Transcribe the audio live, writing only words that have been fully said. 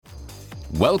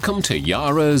Welcome to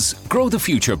Yara's Grow the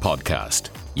Future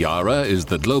podcast. Yara is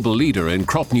the global leader in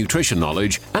crop nutrition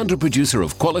knowledge and a producer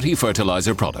of quality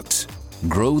fertilizer products.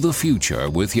 Grow the future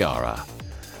with Yara.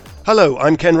 Hello,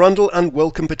 I'm Ken Rundle and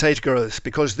welcome Potato Growers,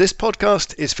 because this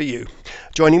podcast is for you.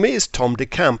 Joining me is Tom de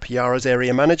Camp, Yara's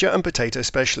area manager and potato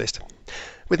specialist.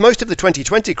 With most of the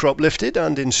 2020 crop lifted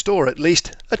and in store at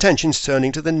least, attention's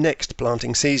turning to the next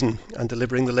planting season and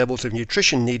delivering the levels of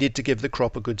nutrition needed to give the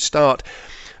crop a good start.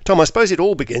 Tom, I suppose it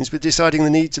all begins with deciding the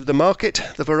needs of the market,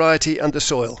 the variety and the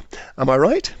soil. Am I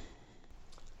right?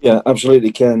 Yeah,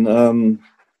 absolutely, Ken.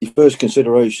 Your first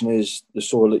consideration is the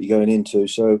soil that you're going into.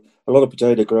 So a lot of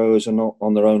potato growers are not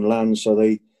on their own land, so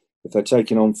if they're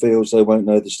taking on fields, they won't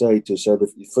know the status. So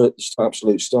the first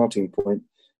absolute starting point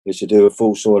is to do a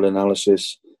full soil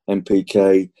analysis,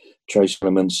 NPK, trace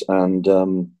elements and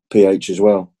pH as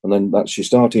well. And then that's your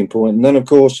starting point. And then, of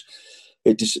course,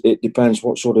 it depends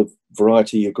what sort of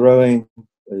variety you're growing,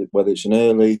 whether it's an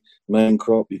early, main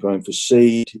crop, you're growing for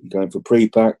seed, you're going for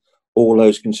pre-pack. All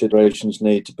those considerations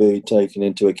need to be taken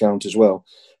into account as well.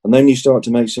 And then you start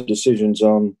to make some decisions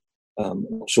on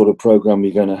what sort of program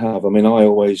you're going to have. I mean, I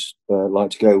always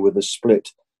like to go with a split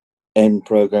end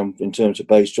program in terms of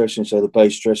base dressing. So the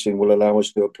base dressing will allow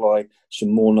us to apply some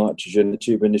more nitrogen at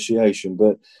tube initiation.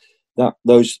 But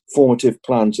those formative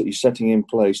plans that you're setting in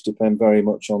place depend very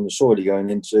much on the soil you're going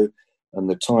into and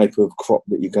the type of crop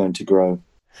that you're going to grow.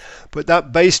 But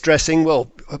that base dressing,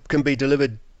 can be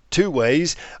delivered two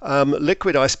ways.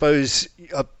 Liquid, I suppose,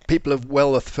 people are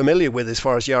well familiar with as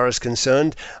far as Yara is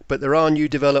concerned, but there are new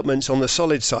developments on the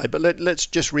solid side. But let's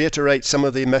just reiterate some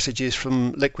of the messages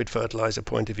from liquid fertilizer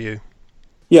point of view.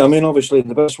 Yeah, I mean, obviously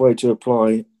the best way to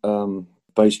apply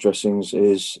base dressings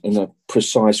is in a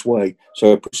precise way.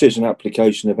 So a precision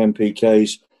application of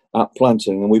NPKs at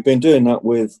planting. And we've been doing that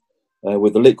with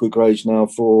the liquid grades now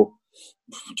for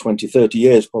 20, 30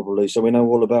 years probably. So we know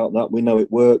all about that. We know it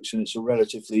works, and it's a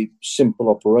relatively simple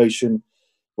operation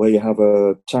where you have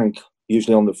a tank,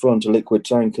 usually on the front, a liquid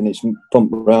tank, and it's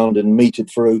pumped around and metered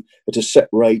through at a set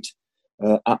rate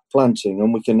at planting.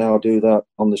 And we can now do that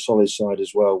on the solid side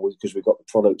as well because we've got the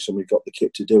products and we've got the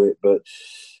kit to do it. But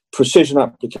precision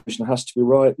application has to be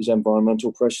right. There's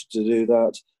environmental pressure to do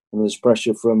that. And there's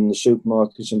pressure from the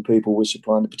supermarkets and people we're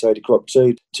supplying the potato crop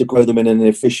to grow them in an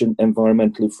efficient,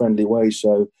 environmentally friendly way.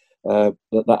 So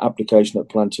that application at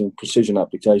planting, precision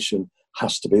application,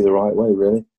 has to be the right way,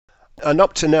 really. And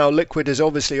up to now, liquid has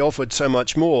obviously offered so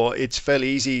much more. It's fairly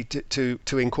easy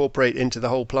to incorporate into the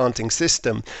whole planting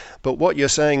system. But what you're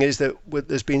saying is that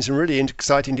there's been some really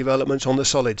exciting developments on the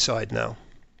solid side now.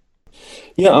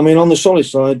 Yeah, I mean, on the solid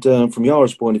side, from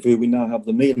Yara's point of view, we now have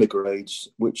the Mila grades,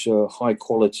 which are high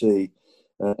quality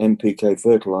NPK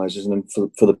fertilizers. And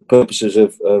for the purposes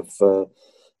of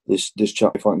this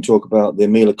chat, if I can talk about the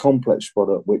Mila complex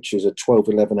product, which is a 12,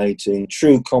 11, 18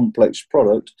 true complex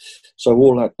product. So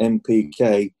all that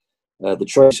NPK, the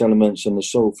trace elements and the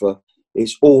sulfur,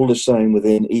 it's all the same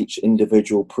within each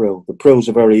individual prill. The prills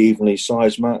are very evenly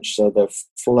size matched, so they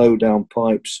flow down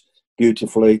pipes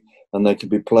beautifully, and they can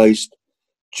be placed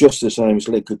just the same as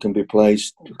liquid can be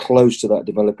placed close to that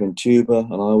developing tuber.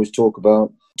 And I always talk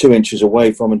about 2 inches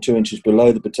away from and 2 inches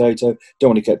below the potato.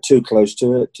 Don't want to get too close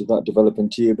to it, to that developing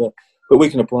tuber. But we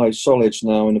can apply solids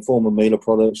now in the form of Mila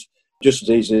products just as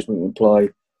easily as we can apply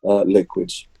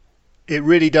liquids. It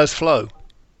really does flow.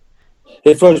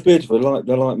 It flows beautifully.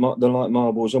 They're like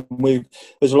marbles. And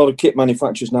there's a lot of kit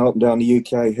manufacturers now up and down the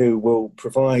UK who will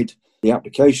provide the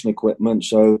application equipment.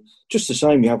 So just the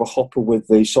same, you have a hopper with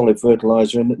the solid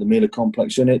fertilizer in it, the Mila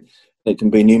complex in it. It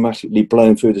can be pneumatically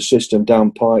blown through the system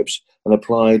down pipes and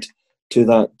applied to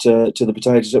that to the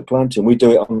potatoes at planting. We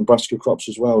do it on brassica crops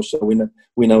as well, so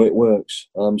we know it works.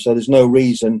 So there's no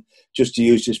reason just to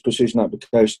use this precision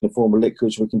application in the form of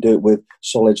liquids. We can do it with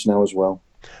solids now as well.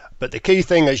 But the key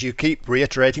thing, as you keep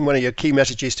reiterating, one of your key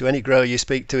messages to any grower you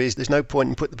speak to is there's no point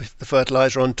in putting the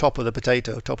fertilizer on top of the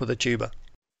potato, top of the tuber.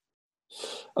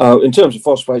 In terms of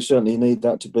phosphate, certainly you need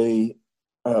that to be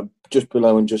just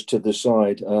below and just to the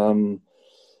side,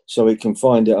 so it can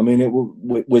find it. I mean,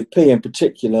 with P in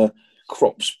particular,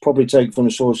 crops probably take from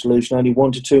the soil solution only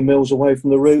 1 to 2 mils away from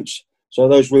the roots. So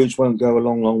those roots won't go a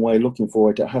long way looking for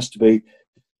it. It has to be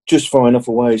just far enough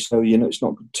away so it's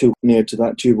not too near to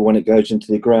that tuber when it goes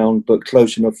into the ground, but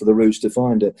close enough for the roots to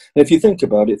find it. And if you think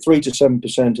about it, 3 to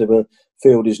 7% of a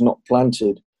field is not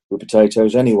planted with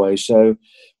potatoes anyway, so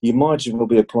you might as well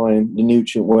be applying the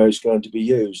nutrient where it's going to be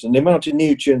used. And the amount of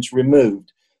nutrients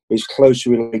removed is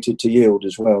closely related to yield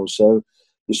as well. So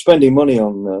you're spending money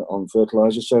on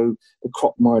fertilizer, so the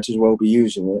crop might as well be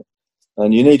using it.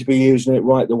 And you need to be using it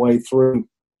right the way through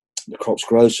the crops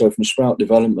grow. So from sprout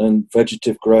development,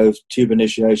 vegetative growth, tube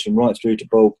initiation, right through to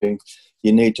bulking,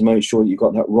 you need to make sure you've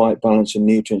got that right balance of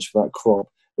nutrients for that crop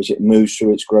as it moves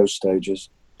through its growth stages.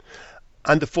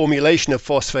 And the formulation of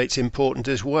phosphate's important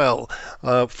as well,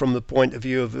 from the point of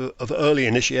view of early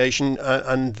initiation,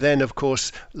 and then, of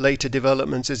course, later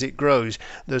developments as it grows.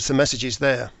 There's some messages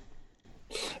there.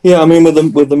 Yeah, I mean,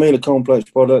 with the Miele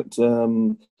complex product,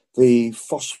 the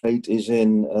phosphate is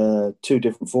in two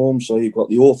different forms. So you've got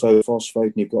the orthophosphate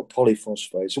and you've got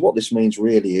polyphosphate. So what this means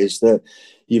really is that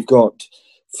you've got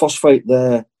phosphate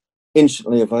there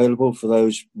instantly available for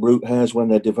those root hairs when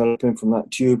they're developing from that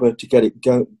tuber to get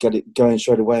it going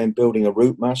straight away and building a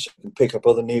root mass and pick up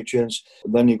other nutrients.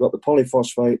 And then you've got the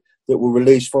polyphosphate that will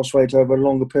release phosphate over a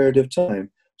longer period of time.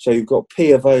 So you've got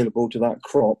P available to that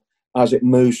crop as it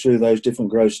moves through those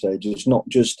different growth stages. It's not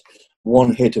just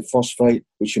one hit of phosphate,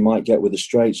 which you might get with a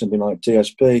straight, something like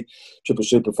TSP, triple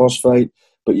superphosphate,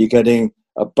 but you're getting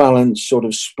a balanced sort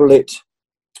of split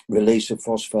release of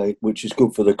phosphate, which is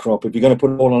good for the crop. If you're going to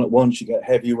put it all on at once, you get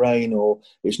heavy rain or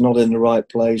it's not in the right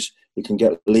place, it can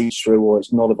get leached through or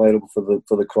it's not available for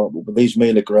the crop. But these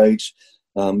Miele grades,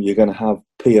 you're going to have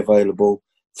P available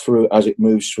through as it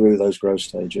moves through those growth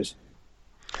stages.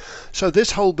 So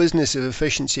this whole business of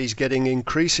efficiency is getting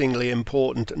increasingly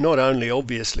important, not only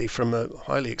obviously from a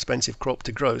highly expensive crop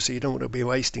to grow, so you don't want to be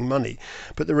wasting money,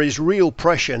 but there is real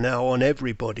pressure now on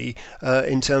everybody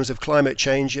in terms of climate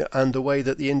change and the way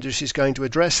that the industry is going to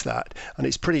address that. And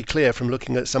it's pretty clear from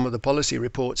looking at some of the policy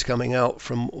reports coming out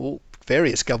from all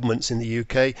various governments in the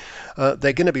UK,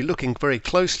 they're going to be looking very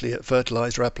closely at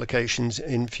fertiliser applications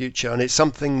in future, and it's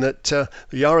something that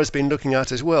Yara's been looking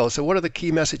at as well. So what are the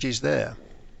key messages there?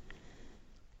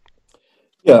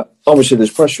 Yeah, obviously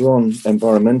there's pressure on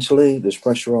environmentally, there's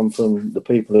pressure on from the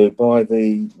people who buy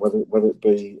whether it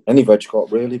be any veg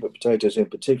crop really, but potatoes in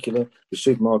particular. The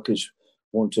supermarkets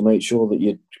want to make sure that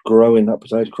you're growing that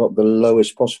potato crop the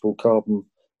lowest possible carbon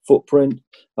footprint.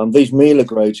 These Miele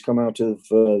grades come out of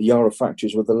Yara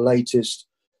factories with the latest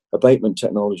abatement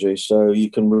technology, so you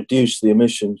can reduce the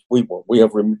emissions. We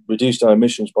have reduced our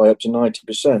emissions by up to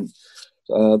 90%.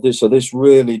 So this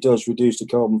really does reduce the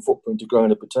carbon footprint of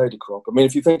growing a potato crop. I mean,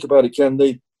 if you think about it, Ken,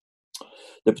 the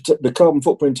carbon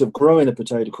footprint of growing a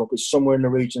potato crop is somewhere in the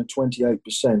region of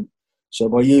 28%. So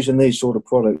by using these sort of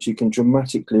products, you can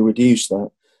dramatically reduce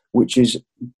that, which is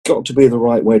got to be the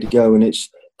right way to go. And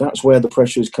that's where the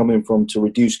pressure is coming from, to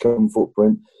reduce carbon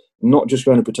footprint, not just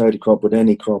growing a potato crop, but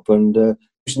any crop. And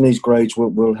using these grades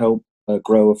will help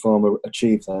grow a farmer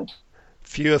achieve that.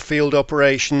 Fewer field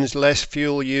operations, less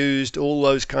fuel used, all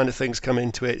those kind of things come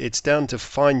into it. It's down to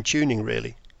fine tuning,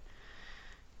 really.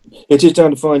 It is down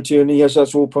to fine tuning. Yes,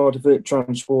 that's all part of it.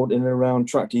 Transport in and around,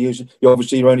 tractor use. You're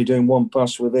only doing one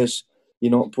pass with this.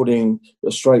 You're not putting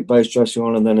a straight base dressing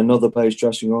on and then another base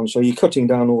dressing on. So you're cutting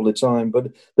down all the time.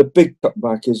 But the big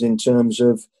cutback is in terms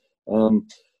of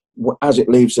as it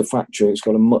leaves the factory, it's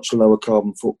got a much lower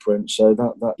carbon footprint. So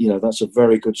that's a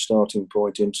very good starting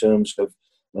point in terms of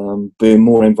being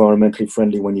more environmentally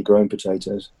friendly when you're growing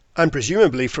potatoes. And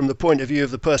presumably from the point of view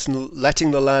of the person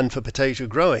letting the land for potato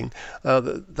growing,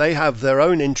 they have their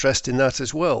own interest in that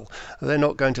as well. They're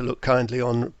not going to look kindly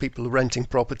on people renting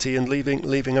property and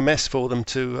leaving a mess for them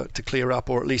to clear up,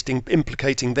 or at least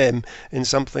implicating them in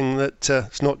something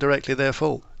that's not directly their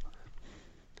fault.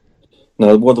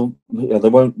 No, well, they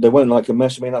won't like a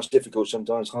mess. I mean, that's difficult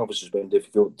sometimes. Harvest has been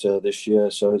difficult this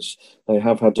year, so they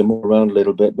have had to move around a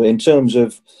little bit. But in terms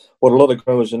of what a lot of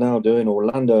growers are now doing, or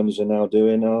landowners are now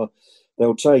doing,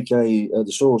 they'll take the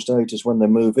soil status when they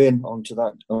move in onto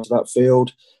that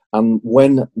field, and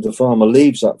when the farmer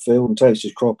leaves that field and takes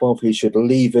his crop off, he should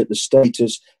leave it the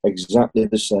status exactly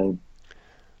the same.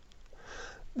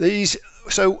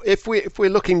 So if we're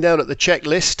looking down at the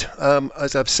checklist,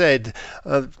 as I've said,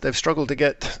 they've struggled to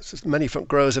get, many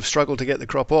growers have struggled to get the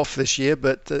crop off this year,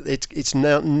 but it's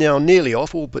now nearly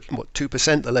off, all but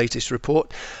 2%, the latest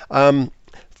report.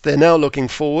 They're now looking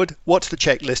forward. What's the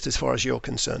checklist as far as you're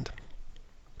concerned?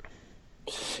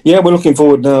 Yeah, we're looking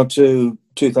forward now to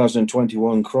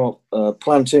 2021 crop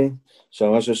planting.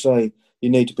 So as I say, you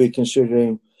need to be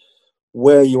considering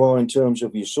where you are in terms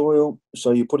of your soil.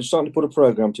 So you're starting to put a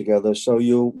program together. So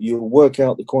you'll work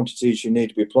out the quantities you need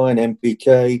to be applying: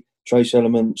 NPK, trace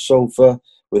element, sulfur.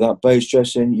 With that base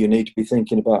dressing, you need to be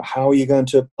thinking about how you're going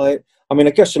to apply it. I mean,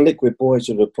 I guess the liquid boys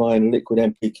that are applying liquid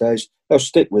NPKs, they'll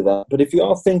stick with that. But if you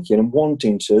are thinking and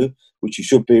wanting to, which you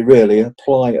should be really,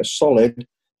 apply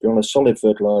you're on a solid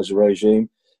fertilizer regime,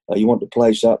 you want to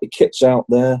place out the kits out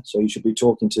there. So you should be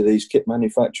talking to these kit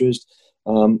manufacturers.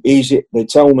 Easy, they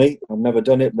tell me, I've never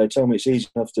done it, but they tell me it's easy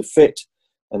enough to fit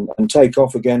and take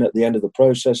off again at the end of the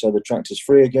process, so the tractor's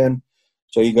free again.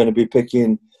 So you're going to be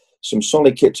picking some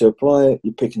solid kit to apply it.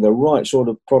 You're picking the right sort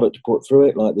of product to put through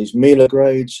it, like these Miele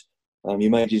grades. You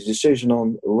made your decision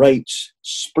on rates,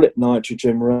 split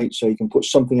nitrogen rate, so you can put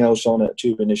something else on at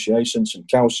tube initiation, some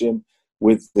calcium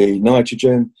with the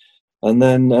nitrogen, and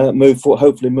then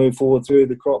hopefully move forward through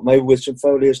the crop, maybe with some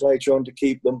foliars later on to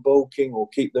keep them bulking or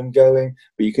keep them going.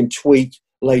 But you can tweak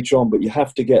later on, but you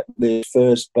have to get the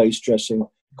first base dressing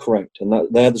correct. And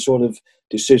they're the sort of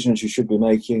decisions you should be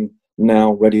making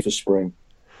now, ready for spring.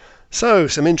 So,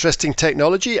 some interesting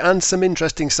technology and some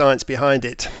interesting science behind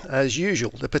it. As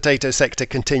usual, the potato sector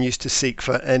continues to seek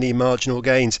for any marginal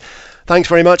gains. Thanks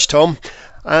very much, Tom.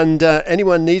 And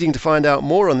anyone needing to find out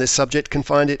more on this subject can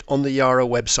find it on the Yara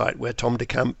website, where Tom de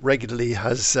Camp regularly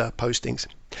has postings.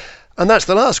 And that's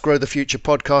the last Grow the Future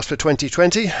podcast for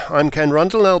 2020. I'm Ken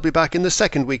Rundle, and I'll be back in the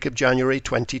second week of January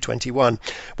 2021,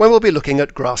 when we'll be looking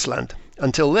at grassland.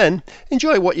 Until then,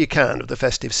 enjoy what you can of the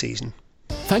festive season.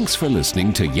 Thanks for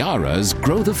listening to Yara's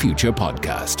Grow the Future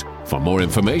podcast. For more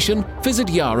information, visit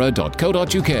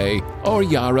yara.co.uk or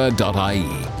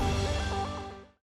yara.ie.